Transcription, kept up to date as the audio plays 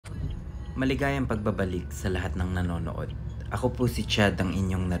Maligayang pagbabalik sa lahat ng nanonood. Ako po si Chad, ang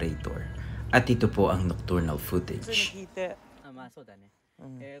inyong narrator. At ito po ang nocturnal footage.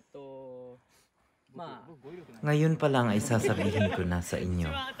 Ngayon pa lang ay sasabihin ko na sa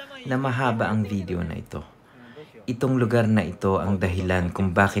inyo na mahaba ang video na ito. Itong lugar na ito ang dahilan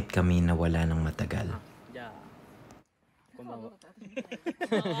kung bakit kami nawala ng matagal.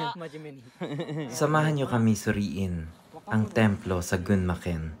 Samahan nyo kami suriin ang templo sa Gunma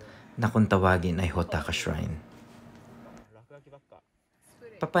na kung tawagin ay Hotaka Shrine.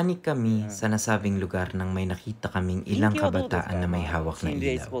 Papanik kami sa nasabing lugar nang may nakita kaming ilang kabataan na may hawak na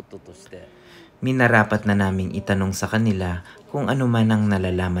ilaw. Minarapat na naming itanong sa kanila kung ano man ang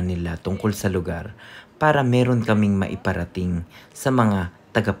nalalaman nila tungkol sa lugar para meron kaming maiparating sa mga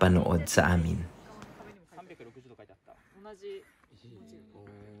tagapanood sa amin.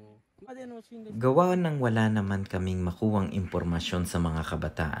 Gawa nang wala naman kaming makuwang impormasyon sa mga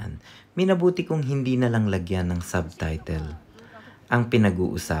kabataan, minabuti kong hindi na lang lagyan ng subtitle ang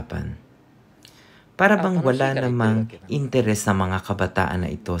pinag-uusapan. Para bang wala namang interes sa mga kabataan na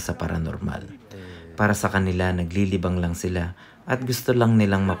ito sa paranormal. Para sa kanila, naglilibang lang sila at gusto lang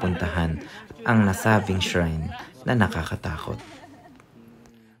nilang mapuntahan ang nasabing shrine na nakakatakot.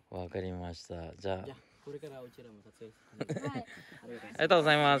 Wakarimashita.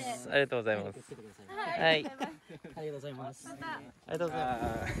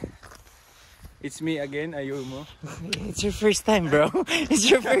 It's me again, Ayumo. It's your first time, bro. It's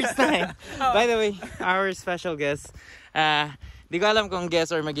your first time. By the way, our special guest, di ko alam kung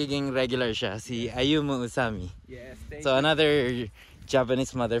guest or magiging regular siya, si Ayumo Usami. Yes, so another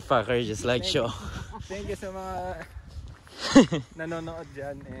Japanese motherfucker just like Sho. Thank you sa mga nanonood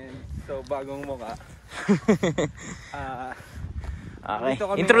dyan and so bagong mukha. Okay,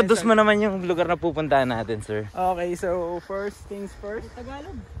 introduce mo naman yung lugar na pupuntahan natin, sir. Okay, so first things first.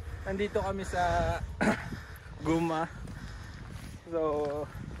 Tagalog. Nandito kami sa Gunma. So,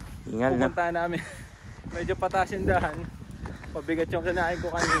 pupuntahan namin. Medyo pataas yung dahan. Pabigat yung kinain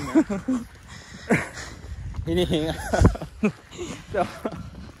ko kanina. Hinihinga. So,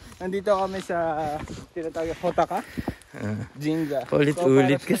 nandito kami sa tinatawag Hotaka Jinga.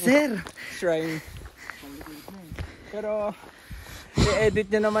 Ulit-ulit ka, sir. Shrine. Pero, i-edit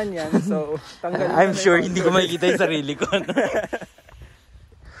nyo naman yan. So, tanggalin I'm sure hindi ko makikita yung sarili ko.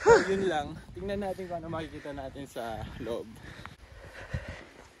 So, yun lang. Tingnan natin kung ano makikita natin sa loob.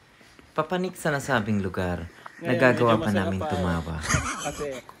 Papanik sa nasabing lugar, nagagawa pa namin tumawa.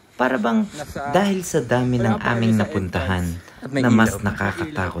 Kasi, para bang dahil sa dami ng aming napuntahan na mas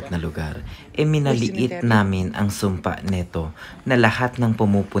nakakatakot na lugar, minaliit namin ang sumpa neto na lahat ng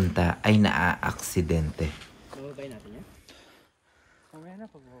pumupunta ay naaaksidente.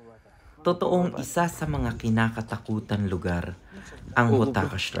 Totoong isa sa mga kinakatakutan lugar ang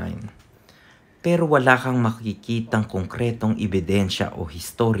Hotaka Shrine. Pero wala kang makikitang konkretong ebidensya o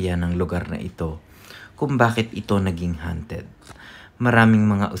historya ng lugar na ito kung bakit ito naging haunted. Maraming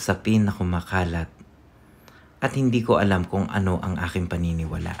mga usapin na kumakalat at hindi ko alam kung ano ang aking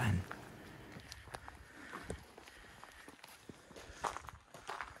paniniwalaan.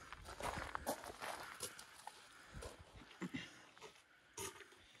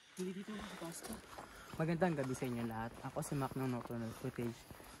 Magandang gabi sa inyo lahat. Ako si Mac ng Nocturnal Footage.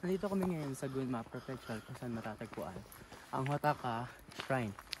 Nandito kami ngayon sa Gunma Prefecture kung saan matatagpuan ang Hotaka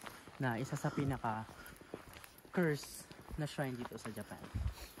Shrine na isa sa pinaka-curse na shrine dito sa Japan.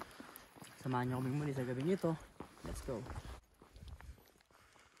 Samahan niyo kami muli sa gabi nito. Let's go!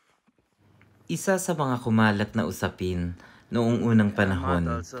 Isa sa mga kumalat na usapin noong unang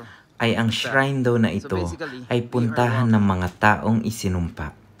panahon ay ang shrine daw na ito ay puntahan ng mga taong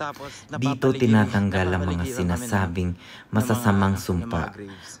isinumpa. Dito tinatanggal ang mga sinasabing masasamang sumpa,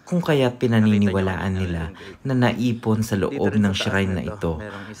 kung kaya pinaniniwalaan nila na naipon sa loob ng shrine na ito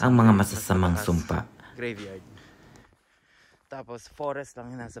ang mga masasamang sumpa. Tapos forest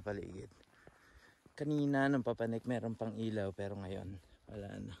lang yung nasa paligid. Kanina nung papanik meron pang ilaw pero ngayon wala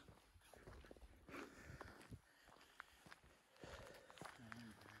na.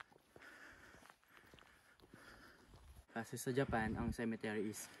 Kasi sa Japan, ang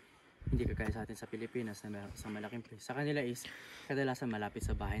cemetery is hindi kagaya sa atin sa Pilipinas na meron sa malaking place. Sa kanila is kadalasan malapit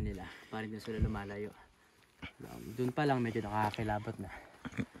sa bahay nila. Parang din sila lumalayo. Doon pa lang medyo nakakakilabot na.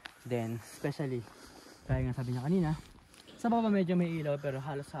 Then, especially, kaya nga sabi niya kanina, sa baba medyo may ilaw pero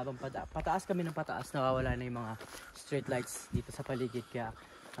halos habang pataas kami ng pataas, nawawala na yung mga street lights dito sa paligid. Kaya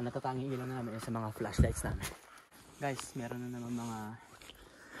ang natatanging ilaw namin ay sa mga flashlights namin. Guys, meron na naman mga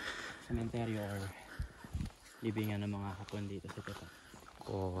cemetery or libingan ng mga Hapon dito sa Japan.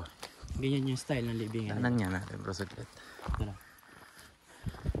 Oh. Ganyan yung style ng libingan. Tanan niya natin, bro, saglit. Ito na.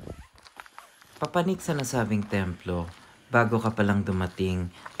 Papanik sa nasabing templo, bago ka palang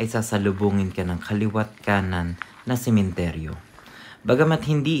dumating ay sasalubungin ka ng kaliwat kanan na sementeryo. Bagamat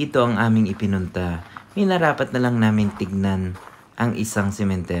hindi ito ang aming ipinunta, minarapat na lang namin tignan ang isang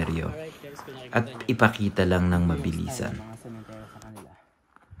sementeryo Alright guys, kung at nakikita nyo, ipakita lang ng yung mabilisan. style ng mga sementeryo sa kanila.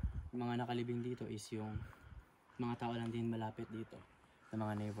 Yung mga nakalibing dito is yung mga tao lang din malapit dito na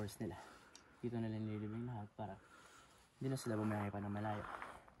mga neighbors nila. Dito na lang nililibing lahat para hindi na sila bumiyahe pa ng malayo.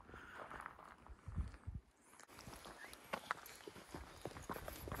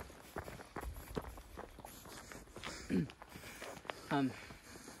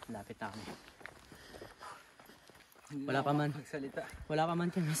 Lapit na kami. Magsalita. Wala pa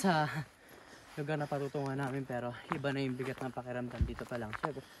man kami sa lugar na patutungan namin, pero iba na yung bigat ng pakiramdam dito pa lang.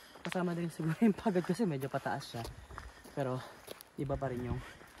 Syempre, kasama din siguro yung pagod kasi medyo pataas siya. Pero iba pa rin yung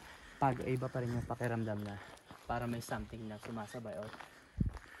pakiramdam na para may something na sumasabay o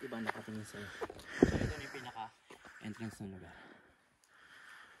ibang nakatingin sa'yo. So ito na yung pinaka-entrance ng lugar.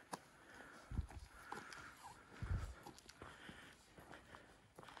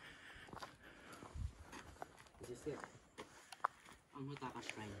 This is it. Ang Hotaka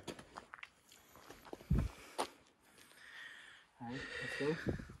Shrine. Alright, let's go.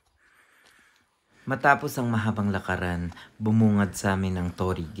 Matapos ang mahabang lakaran, bumungad sa amin ang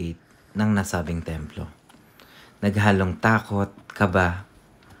Torii Gate ng nasabing templo. Naghalong takot, kaba,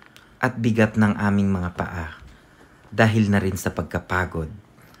 at bigat ng aming mga paa dahil na rin sa pagkapagod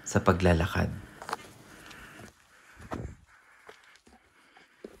sa paglalakad.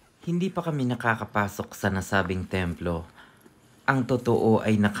 Hindi pa kami nakakapasok sa nasabing templo. Ang totoo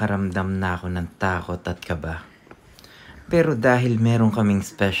ay nakaramdam na ako ng takot at kaba. Pero dahil meron kaming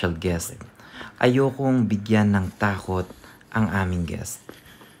special guest, ayokong bigyan ng takot ang aming guest.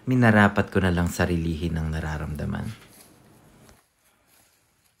 Minarapat ko na lang sarilihin ang nararamdaman.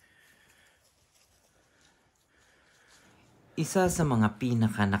 Isa sa mga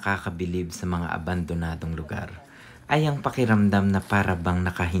pinaka nakakabilib sa mga abandonadong lugar ay ang pakiramdam na para bang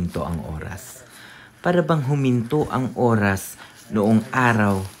nakahinto ang oras. Para bang huminto ang oras noong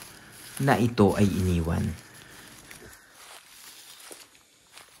araw na ito ay iniwan.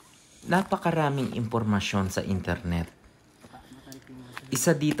 Napakaraming impormasyon sa internet.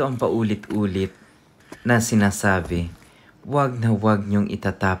 Isa dito ang paulit-ulit na sinasabi, wag na wag niyong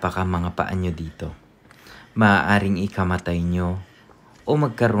itatapak ang mga paa niyo dito. Maaaring ikamatay niyo o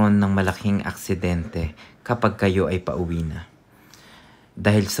magkaroon ng malaking aksidente kapag kayo ay pauwi na.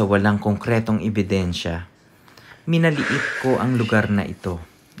 Dahil sa walang konkretong ebidensya, minaliit ko ang lugar na ito.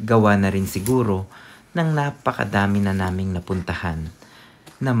 Gawa na rin siguro ng napakadami na naming napuntahan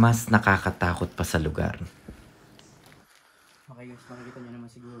na mas nakakatakot pa sa lugar. Okay guys, makikita nyo naman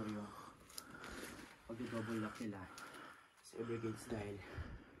siguro yung pag-double lock nila sa brigade style.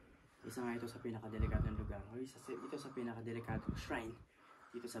 Isa nga ito sa pinakadelikatong lugar o ito sa pinakadelikatong shrine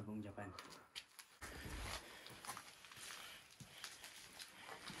dito sa buong Japan.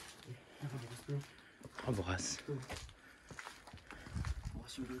 Nakabukas bro. Bukas.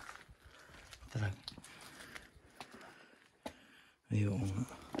 Bukas yung gate. Talaga. Ayun nga.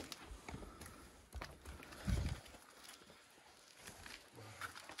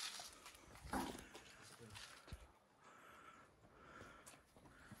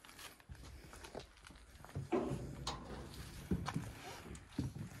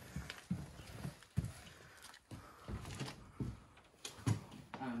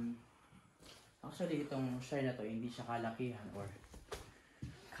 Actually, itong shrine na to, hindi siya kalakihan or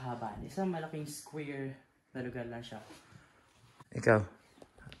kahabaan. Isang malaking square na lugar lang siya. Ikaw,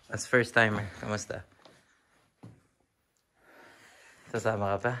 as first timer, kamusta?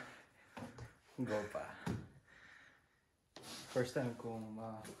 Sasama ka pa? Go pa. First time kong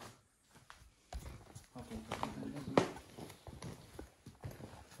mapunta.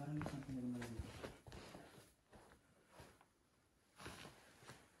 Parang may something na lumalang.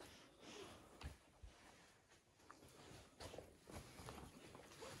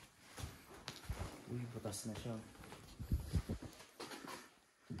 Uy, butas na siya.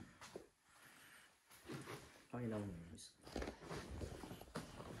 Pakilaw mo guys.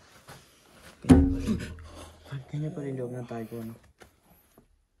 Kanya pa rin loob ng tayo, no?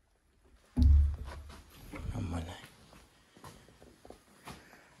 Naman ay.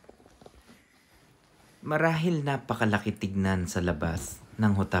 Marahil napakalaki tignan sa labas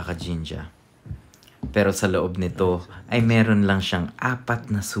ng Hotaka Jinja. Pero sa loob nito ay meron lang siyang 4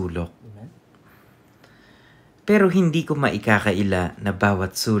 na sulok. Pero hindi ko maikakaila na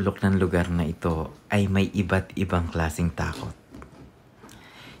bawat sulok ng lugar na ito ay may iba't ibang klaseng takot.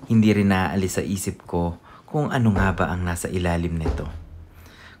 Hindi rin naaalis sa isip ko kung ano nga ba ang nasa ilalim nito.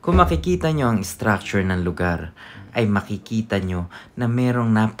 Kung makikita nyo ang structure ng lugar, ay makikita nyo na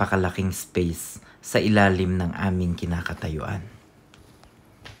merong napakalaking space sa ilalim ng aming kinakatayuan.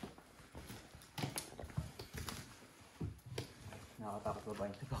 Nakakatakot ba ba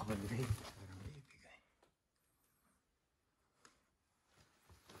yun? Baka magbigay.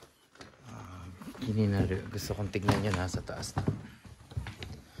 Gusto kong tignan yun nasa taas na.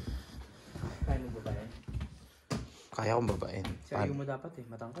 Kaya mo ba ba yan? Kaya kong babain. Si ayaw mo dapat eh,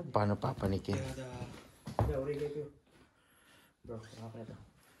 matangkad eh. Paano papanikin? Kaya uri kayo. Bro, saka pa ito.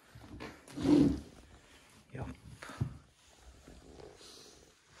 Yup.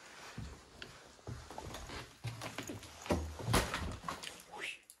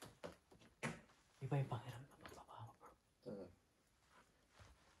 Iba yung pakiramdam ng trabaho, bro.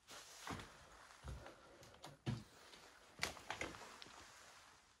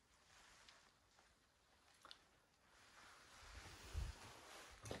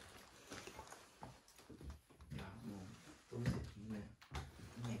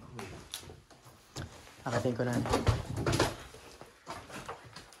 Nakating ko na.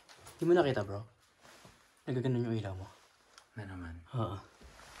 Hindi mo nakita, bro? Nagaganon yung ilaw mo. Na naman. Oo.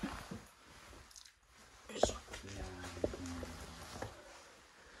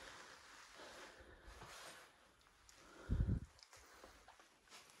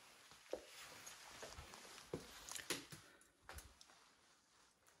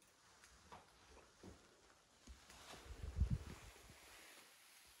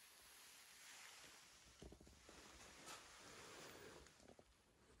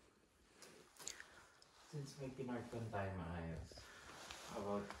 Since may pinarton tayo maayos, how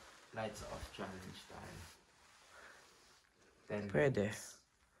about lights off challenge tayo? 10 Pwede.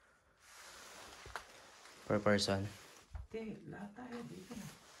 Per person. Hindi, lahat tayo dito.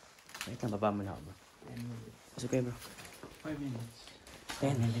 Wait lang, baba mo na ako, bro. 10 minutes. Kasi kayo, bro. 5 minutes.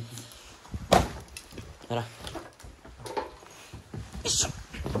 10 minutes. Tara.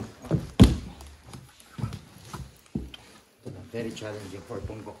 Very challenging for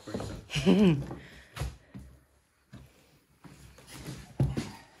Bongbok person.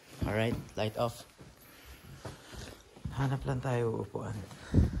 Alright, light off. Hanap lang tayo upuan.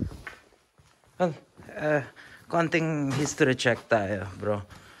 Well, konting history check tayo, bro.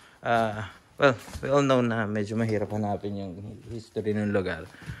 Well, we all know na medyo mahirap hanapin yung history ng lugar.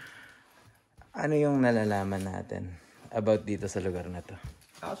 Ano yung nalalaman natin about dito sa lugar na to?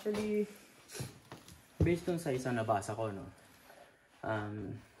 Actually, based on sa isang nabasa ko, no,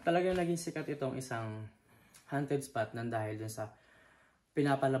 talagang naging sikat itong isang haunted spot nang dahil dun sa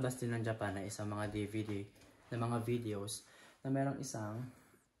pinapalabas din ng Japan na isang mga DVD na mga videos na merong isang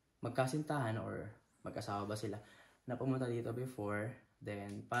magkasintahan or mag-asawa ba sila na pumunta dito before,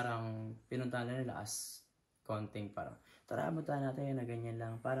 then parang pinuntahan na nila as konting parang tara puntahan natin na ganyan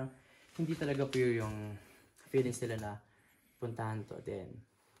lang, parang hindi talaga pure yung feelings nila na puntahan to. Then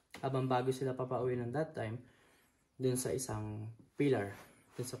habang bago sila papauwi ng that time dun sa isang pillar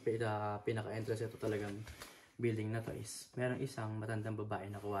dun sa pinaka-entrance ito talagang building na to is merong isang matandang babae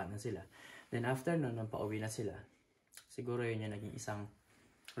na kuhanan sila. Then after nun, nang pauwi na sila, siguro yun yung naging isang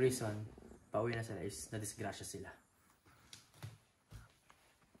reason pauwi na sila is na-disgrasya sila.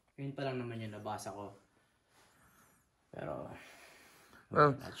 Yun pa lang naman yung nabasa ko. Pero,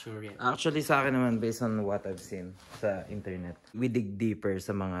 Well, not sure yet. actually sa akin naman, based on what I've seen sa internet, we dig deeper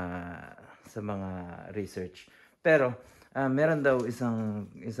sa mga research. Pero meron daw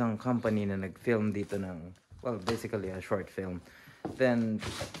isang company na nag-film dito ng, well, basically a short film. Then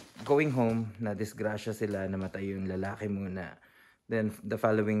going home, na disgrasya sila, namatay yung lalaki muna. Then the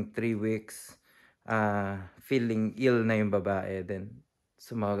following 3 weeks, feeling ill na yung babae. Then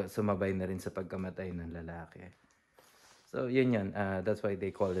sumabay na rin sa pagkamatay ng lalaki. So yun. That's why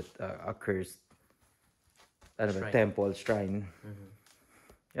they call it a cursed Shrine. temple shrine.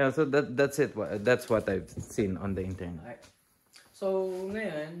 Yeah, so that's it. That's what I've seen on the internet. Alright. So,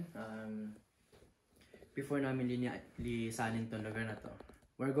 ngayon, before namin lisanin itong lugar na to,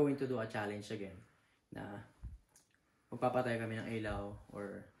 we're going to do a challenge again na magpapatay kami ng ilaw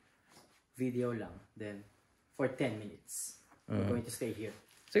or video lang, then for 10 minutes. We're going to stay here.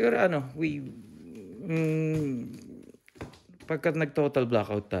 Siguro pagkat nag-total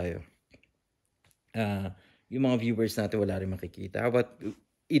blackout tayo, yung mga viewers natin wala rin makikita. How about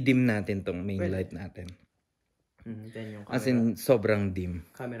i-dim natin tong main light natin? Then yung camera, As in, sobrang dim.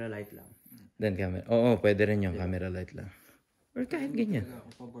 camera light lang. Then camera. Oo, pwede rin yung camera light lang. Or kahit ganyan.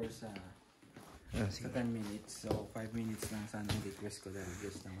 Ako pabor sa Sa 10 minutes. So 5 minutes lang sana ang request ko dahil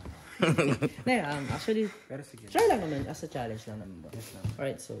guess naman. Actually, Pero sige. try lang naman as a challenge lang naman ba? Yes lang.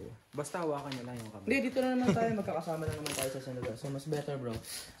 Alright, so Basta hawakan niyo lang yung camera. hindi, dito na naman tayo, magkakasama na naman tayo sa sandal. So mas better bro.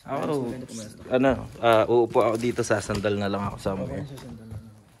 Uupo ako dito, sa sandal na lang ako somewhere. Sa sandal na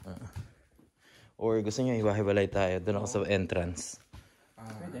lang. Or gusto nyo iwahiwalay tayo, doon ako sa entrance.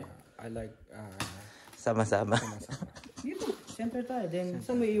 Pwede. I like Sama-sama. Dito, center tayo. Then,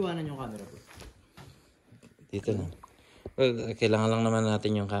 saan mo iiwanan yung camera bro? Dito na. Well, kailangan lang naman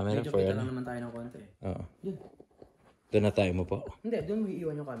natin yung camera Medyo for kita lang naman tayo ng konti. Oo. Doon. Doon na tayo mo po. Hindi, doon mo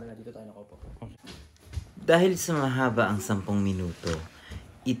iiwan yung camera. Dito tayo nakaupo. Dahil sa mahaba ang 10 minuto,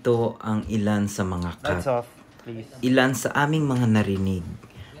 ito ang ilan sa mga cut. off, please. Ilan sa aming mga narinig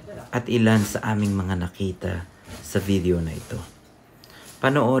at ilan sa aming mga nakita sa video na ito.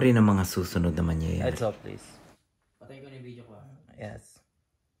 Panoorin ang mga susunod na mangyayari. off, please. Patay ko na yung video ko ah. Yes.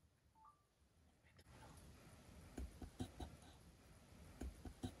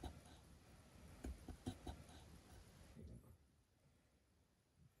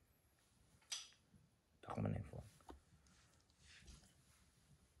 Ako man yung phone.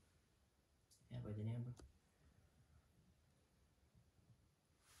 Yeah, pwede na yan bro.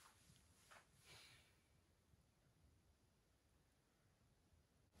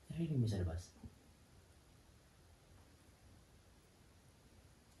 Narinig mo sa labas?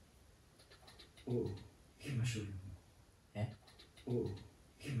 Oo. Himasulong mo. Eh? Oo.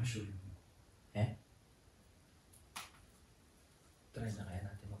 Himasulong mo. Eh? Try na kaya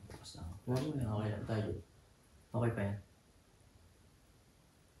natin magbukas ng Okay lang tayo. Okay pa yan.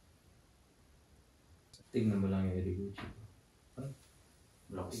 Tignan mo lang yung Eriguchi ko.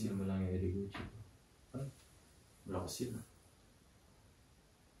 Tignan mo lang yung Eriguchi ko. Malakas yun ah.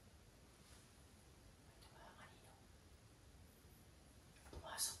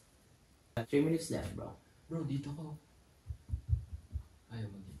 Pumasok. 3 minutes left bro. Bro, dito ko. Ayaw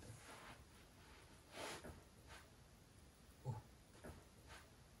mo dito.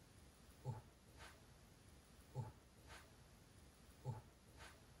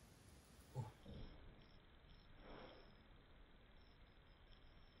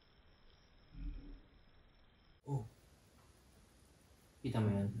 Kita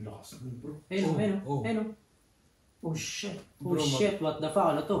mo yan? Lakas mo bro. Ayun, ayun, Oh. ayun. Oh shit. Oh Bro, shit, what the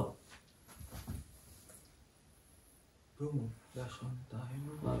fuck? Ano to? Bro, flash on tayo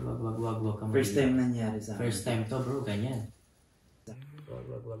bro. Wag ka First time nangyari sa amin. First time to bro, ganyan.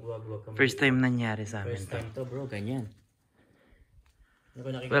 Wag ka First time nangyari sa amin First to. time to bro, ganyan. Ano ko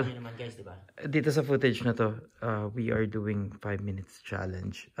nakikita Well, niyo naman guys, di ba? Dito sa footage na to, we are doing 5 minutes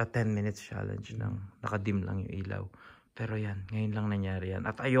challenge. 10 minutes challenge lang. Nakadim lang yung ilaw. Pero yan, ngayon lang nangyari yan.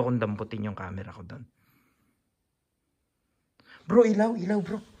 At ayokong damputin yung camera ko doon. Bro, ilaw,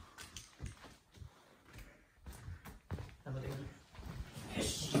 bro.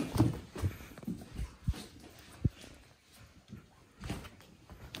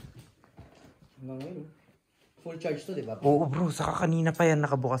 Full charge to, di ba? Oo bro, saka kanina pa yan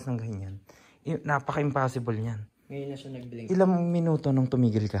nakabukas ng ganyan. Napaka-impossible yan. Ngayon na siya nag-blink. Ilang minuto nung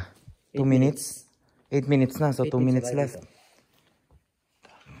tumigil ka? 2 minutes? 8 minutes na, so 2 minutes left.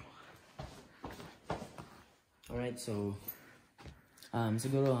 Alright, so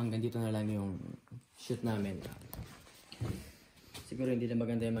siguro hanggang dito na lang yung shoot namin. Siguro hindi na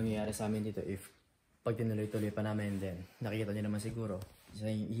maganda yung mangyayari sa amin dito if pag tinuloy-tuloy pa namin din. Nakikita niyo naman siguro sa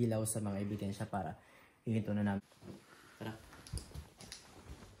ilaw sa mga ebidensya para hihinto na namin. Tara.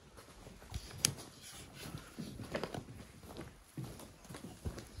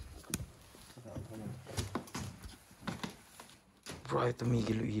 Bro, ayaw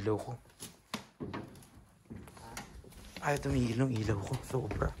tumigil yung ilaw ko. Ayaw tumigil yung ilaw ko.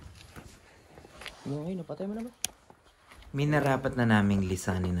 Sobra. Okay, napatay mo na ba? Minarapat na naming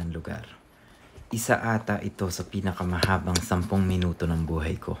lisanin ang lugar. Isa ata ito sa pinakamahabang 10 minuto ng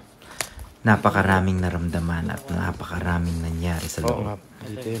buhay ko. Napakaraming naramdaman at napakaraming nangyari sa loob.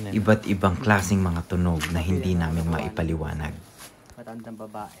 Dito yun eh. Iba't ibang klaseng mga tunog na hindi namin maipaliwanag. Matandang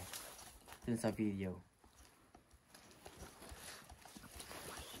babae. Dun sa video.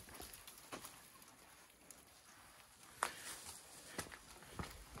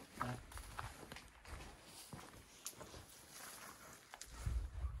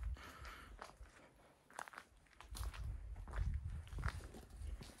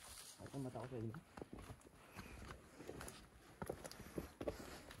 Mata ko pwede.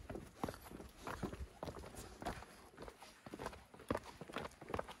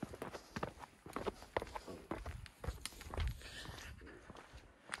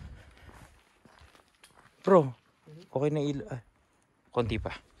 Bro, okay na ilaw. Konti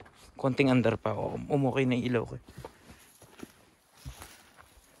pa. Konting under pa. Umukay na yung ilaw ko.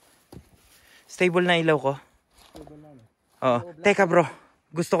 Stable na ilaw ko. Oo. Teka bro,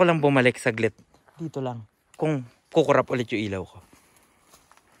 gusto ko lang bumalik saglit. Dito lang. Kung kukurap ulit yung ilaw ko.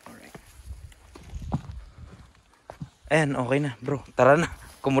 Ayan, okay na bro. Tara na.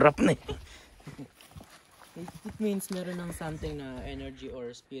 Kumurap na eh. It means meron ng something na energy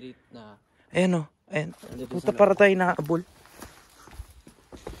or spirit na... Ayan o. Ayan. Puta, para tayo nakaabol.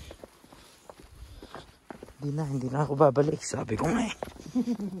 Hindi na ako babalik. Sabi ko nga eh.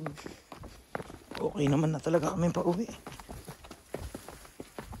 Okay naman na talaga kami pa uwi.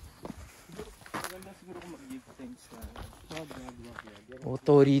 Maganda siguro kung mag-give thanks na. O,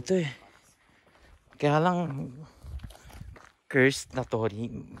 Tori ito eh. Kaya lang, cursed na Tori.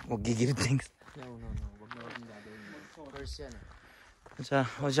 Mag-give thanks. No. Wag na gagawin mo. Curse yan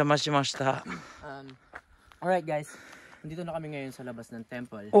Ojamashimashita. Alright guys. Nandito na kami ngayon sa labas ng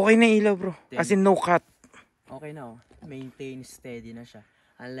temple. Okay na ilaw bro. As in no cut. Okay na maintain steady na siya.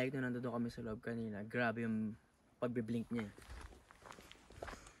 Unlike nung nandito kami sa loob kanina, grabe yung pagbiblink niya.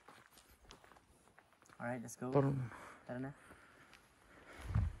 Alright, let's go. Tara na.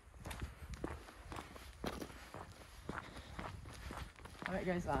 Alright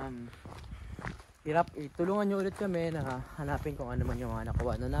guys, tulungan nyo ulit kami na hanapin kung ano man yung mga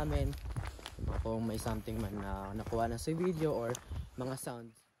nakuha na namin. Kung may something man na nakuha na sa video or mga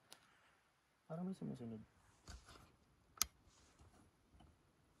sounds. Parang may sumusunod.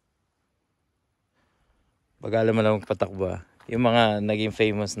 Pag alam mo lang magpatakbo. Yung mga naging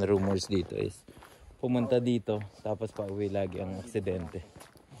famous na rumors dito is pumunta dito tapos pauwi lagi ang aksidente.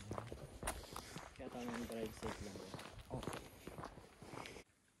 Kaya tamang drive safe lang.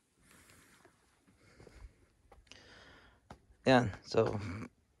 Yan. So,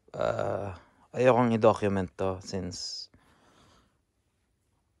 ayokong i-document to since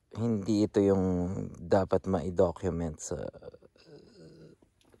hindi ito yung dapat ma-document sa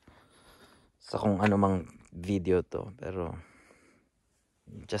kung ano mang video to. Pero,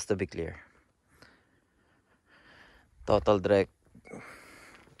 just to be clear. Total direct.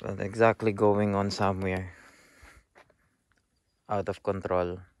 But exactly going on somewhere. Out of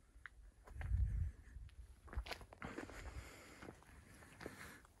control.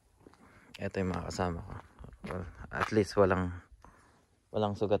 Ito yung mga kasama ko. Well, at least walang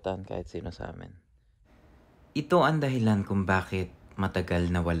sugatan kahit sino sa amin. Ito ang dahilan kung bakit matagal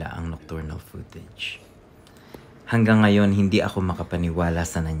na wala ang nocturnal footage. Hanggang ngayon hindi ako makapaniwala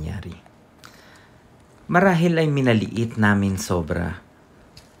sa nangyari. Marahil ay minaliit namin sobra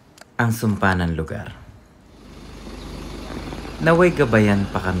ang sumpa ng lugar. Naway gabayan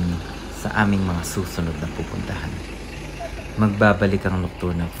pa kami sa aming mga susunod na pupuntahan. Magbabalik ang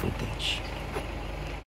nocturnal footage.